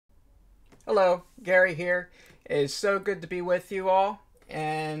Hello, Gary here. It is so good to be with you all,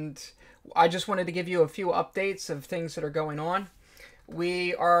 and I just wanted to give you a few updates of things that are going on.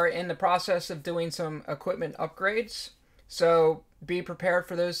 We are in the process of doing some equipment upgrades, so be prepared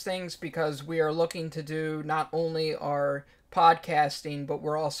for those things because we are looking to do not only our podcasting, but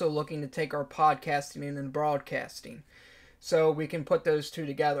we're also looking to take our podcasting and broadcasting so we can put those two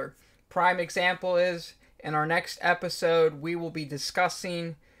together. Prime example is in our next episode, we will be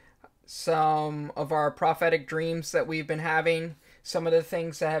discussing some of our prophetic dreams that we've been having, some of the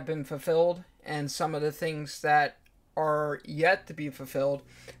things that have been fulfilled, and some of the things that are yet to be fulfilled.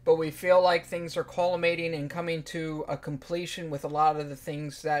 But we feel like things are culminating and coming to a completion with a lot of the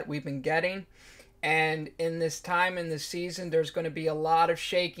things that we've been getting. And in this time, in this season, there's going to be a lot of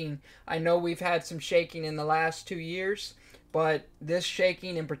shaking. I know we've had some shaking in the last 2 years, but this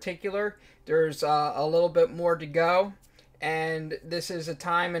shaking in particular, there's a little bit more to go. And this is a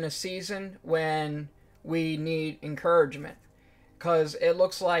time and a season when we need encouragement because it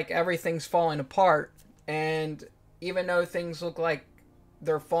looks like everything's falling apart. And even though things look like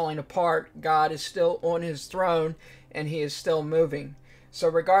they're falling apart, God is still on his throne and he is still moving. So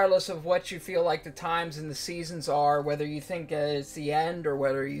regardless of what you feel like the times and the seasons are, whether you think it's the end or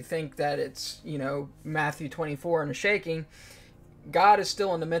whether you think that it's, Matthew 24 and a shaking, God is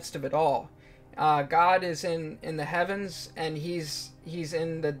still in the midst of it all. God is in the heavens and he's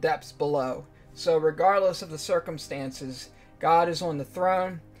in the depths below. So regardless of the circumstances, God is on the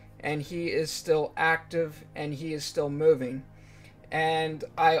throne and he is still active and he is still moving. And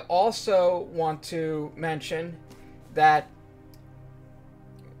I also want to mention that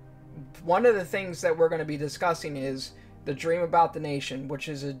one of the things that we're going to be discussing is the dream about the nation, which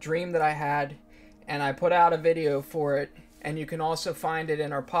is a dream that I had, and I put out a video for it, and you can also find it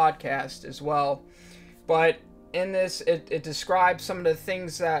in our podcast as well. But in this, it describes some of the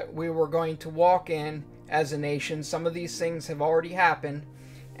things that we were going to walk in as a nation. Some of these things have already happened,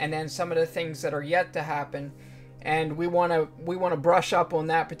 and then some of the things that are yet to happen. And we want to brush up on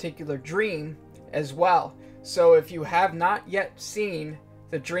that particular dream as well. So if you have not yet seen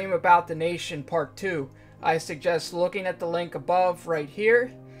the Dream About the Nation Part 2, I suggest looking at the link above right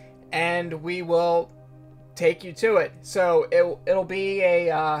here, and we will take you to it. So it'll be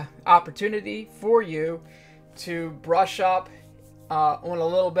a opportunity for you to brush up on a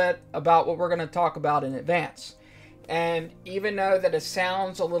little bit about what we're going to talk about in advance. And even though that it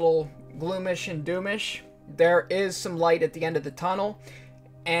sounds a little gloomish and doomish, there is some light at the end of the tunnel,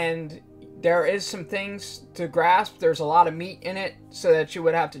 and there is some things to grasp. There's a lot of meat in it so that you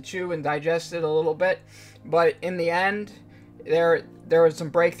would have to chew and digest it a little bit. But in the end, there is some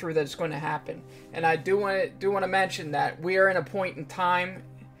breakthrough that's going to happen. And I do want to mention that we are in a point in time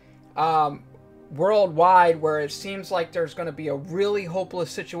worldwide where it seems like there's going to be a really hopeless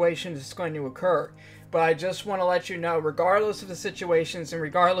situation that's going to occur. But I just want to let you know, regardless of the situations and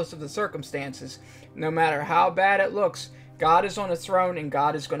regardless of the circumstances, no matter how bad it looks, God is on the throne and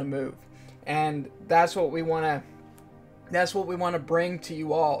God is going to move. And that's what we want to bring to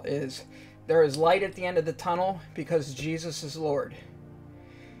you all, is there is light at the end of the tunnel because Jesus is Lord.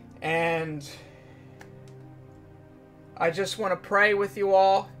 And I just want to pray with you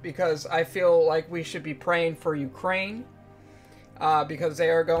all because I feel like we should be praying for Ukraine because they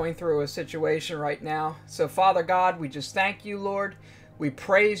are going through a situation right now. So Father God, we just thank you, Lord. We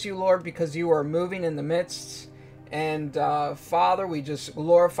praise you, Lord, because you are moving in the midst. And Father, we just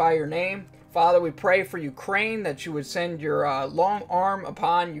glorify your name. Father, we pray for Ukraine, that you would send your long arm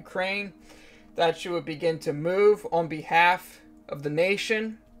upon Ukraine, that you would begin to move on behalf of the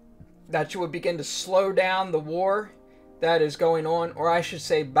nation, that you would begin to slow down the war that is going on, or I should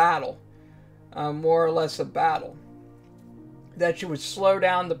say battle, more or less a battle. That you would slow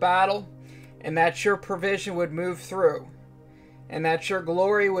down the battle, and that your provision would move through, and that your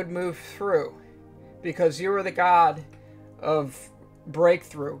glory would move through. Because you are the God of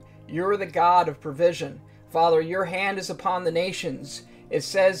breakthrough. You are the God of provision. Father, your hand is upon the nations. It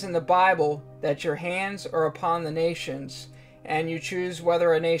says in the Bible that your hands are upon the nations. And you choose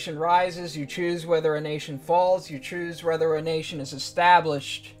whether a nation rises. You choose whether a nation falls. You choose whether a nation is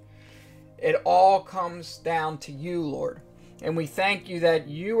established. It all comes down to you, Lord. And we thank you that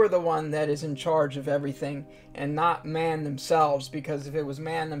you are the one that is in charge of everything and not man themselves. Because if it was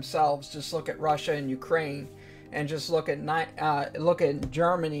man themselves, just look at Russia and Ukraine, and just look at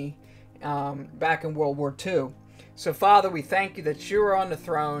Germany back in World War II. So Father, we thank you that you are on the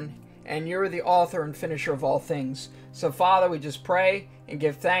throne and you're the author and finisher of all things. So Father, we just pray and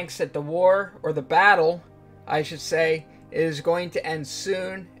give thanks that the war, or the battle, I should say, is going to end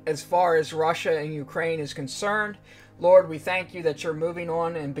soon as far as Russia and Ukraine is concerned. Lord, we thank you that you're moving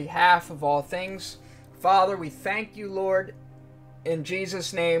on in behalf of all things. Father, we thank you, Lord, in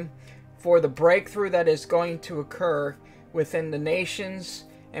Jesus' name, for the breakthrough that is going to occur within the nations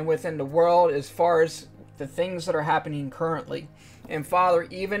and within the world as far as the things that are happening currently. And Father,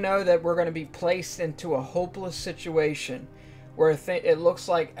 even though that we're going to be placed into a hopeless situation where it looks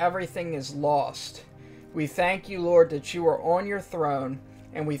like everything is lost, we thank you, Lord, that you are on your throne,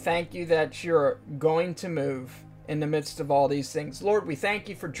 and we thank you that you're going to move in the midst of all these things. Lord, we thank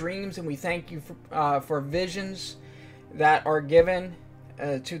you for dreams, and we thank you for visions that are given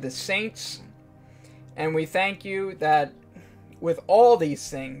to the saints. And we thank you that with all these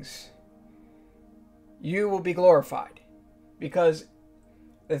things, you will be glorified. Because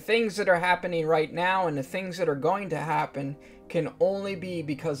the things that are happening right now and the things that are going to happen can only be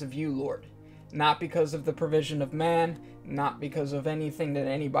because of you, Lord. Not because of the provision of man, not because of anything that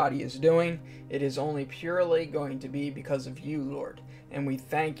anybody is doing. It is only purely going to be because of you, Lord. And we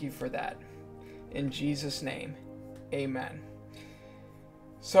thank you for that. In Jesus' name, amen.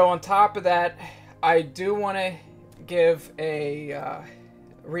 So on top of that, I do want to give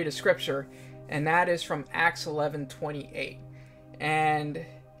read a scripture, and that is from Acts 11:28. And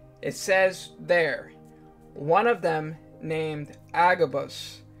it says there, one of them named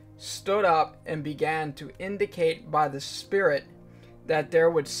Agabus stood up and began to indicate by the Spirit that there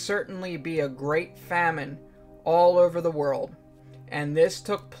would certainly be a great famine all over the world, and this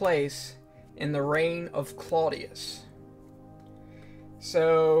took place in the reign of Claudius.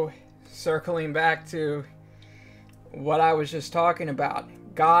 So, circling back to what I was just talking about,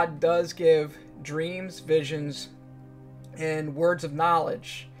 God does give dreams, visions, and words of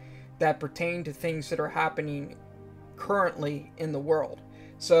knowledge that pertain to things that are happening currently in the world.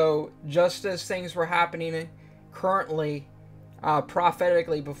 So just as things were happening currently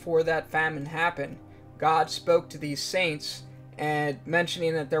prophetically before that famine happened, God spoke to these saints and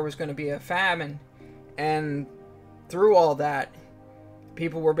mentioning that there was going to be a famine, and through all that,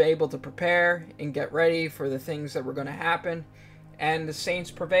 people were able to prepare and get ready for the things that were going to happen, and the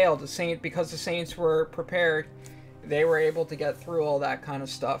saints prevailed. Because the saints were prepared, they were able to get through all that kind of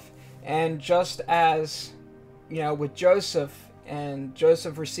stuff. And just as, with Joseph, and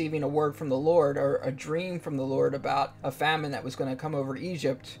Joseph receiving a word from the Lord, or a dream from the Lord about a famine that was going to come over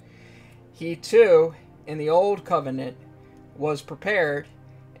Egypt, he too, in the old covenant, was prepared,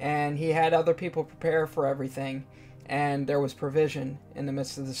 and he had other people prepare for everything, and there was provision in the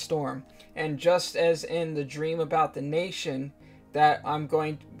midst of the storm. And just as in the dream about the nation that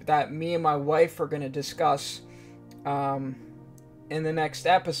me and my wife are going to discuss in the next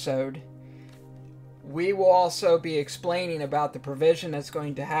episode, we will also be explaining about the provision that's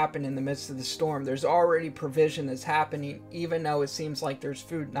going to happen in the midst of the storm. There's already provision that's happening, even though it seems like there's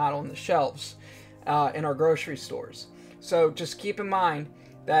food not on the shelves in our grocery stores. So just keep in mind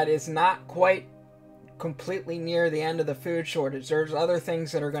that it's not quite completely near the end of the food shortage. There's other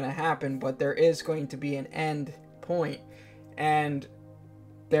things that are going to happen, but there is going to be an end point, and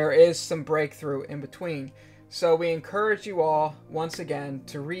there is some breakthrough in between. So we encourage you all, once again,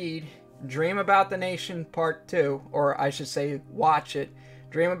 to read Dream About the Nation Part 2, or I should say watch it,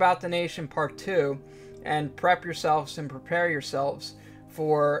 Dream About the Nation Part 2, and prep yourselves and prepare yourselves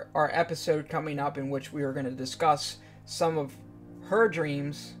for our episode coming up, in which we are going to discuss some of her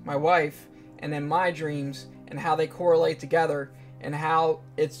dreams, my wife, and then my dreams, and how they correlate together, and how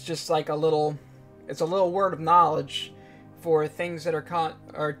it's just like a little word of knowledge for things that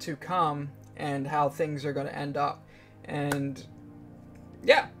are to come, and how things are going to end up. And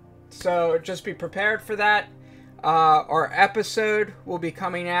yeah, so just be prepared for that. Our episode will be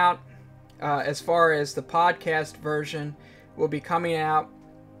coming out, as far as the podcast version, will be coming out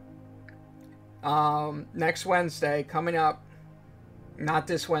next Wednesday, coming up. Not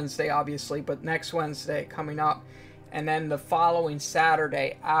this Wednesday, obviously, but next Wednesday coming up, and then the following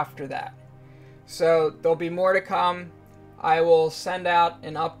Saturday after that. So there'll be more to come. I will send out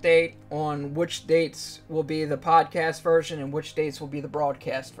an update on which dates will be the podcast version and which dates will be the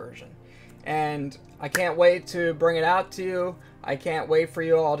broadcast version. And I can't wait to bring it out to you. I can't wait for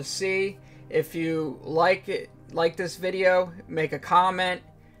you all to see. If you like this video, make a comment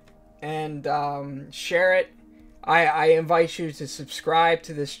and share it. I invite you to subscribe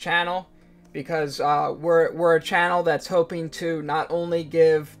to this channel, because we're a channel that's hoping to not only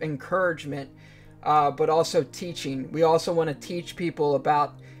give encouragement, but also teaching. We also want to teach people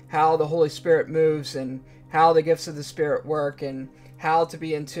about how the Holy Spirit moves, and how the gifts of the Spirit work, and how to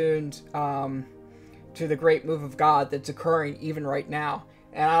be in tune to the great move of God that's occurring even right now.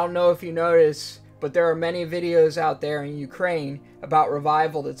 And I don't know if you notice, but there are many videos out there in Ukraine about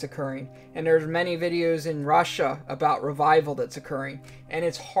revival that's occurring, and there's many videos in Russia about revival that's occurring, and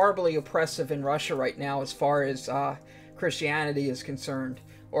it's horribly oppressive in Russia right now as far as Christianity is concerned,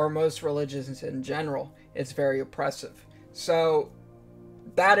 or most religions in general. It's very oppressive. So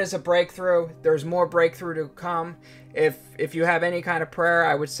that is a breakthrough. There's more breakthrough to come. If you have any kind of prayer,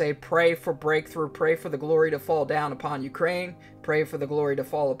 I would say pray for breakthrough. Pray for the glory to fall down upon Ukraine. Pray for the glory to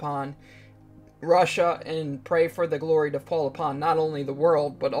fall upon Russia, and pray for the glory to fall upon not only the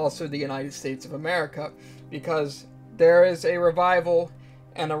world, but also the United States of America, because there is a revival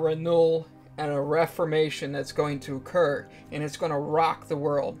and a renewal and a reformation that's going to occur, and it's going to rock the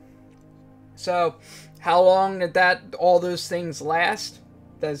world. So how long did all those things last?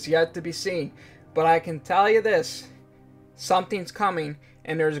 That's yet to be seen. But I can tell you this, something's coming,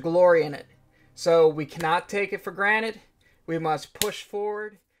 and there's glory in it. So we cannot take it for granted. We must push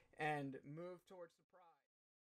forward and move towards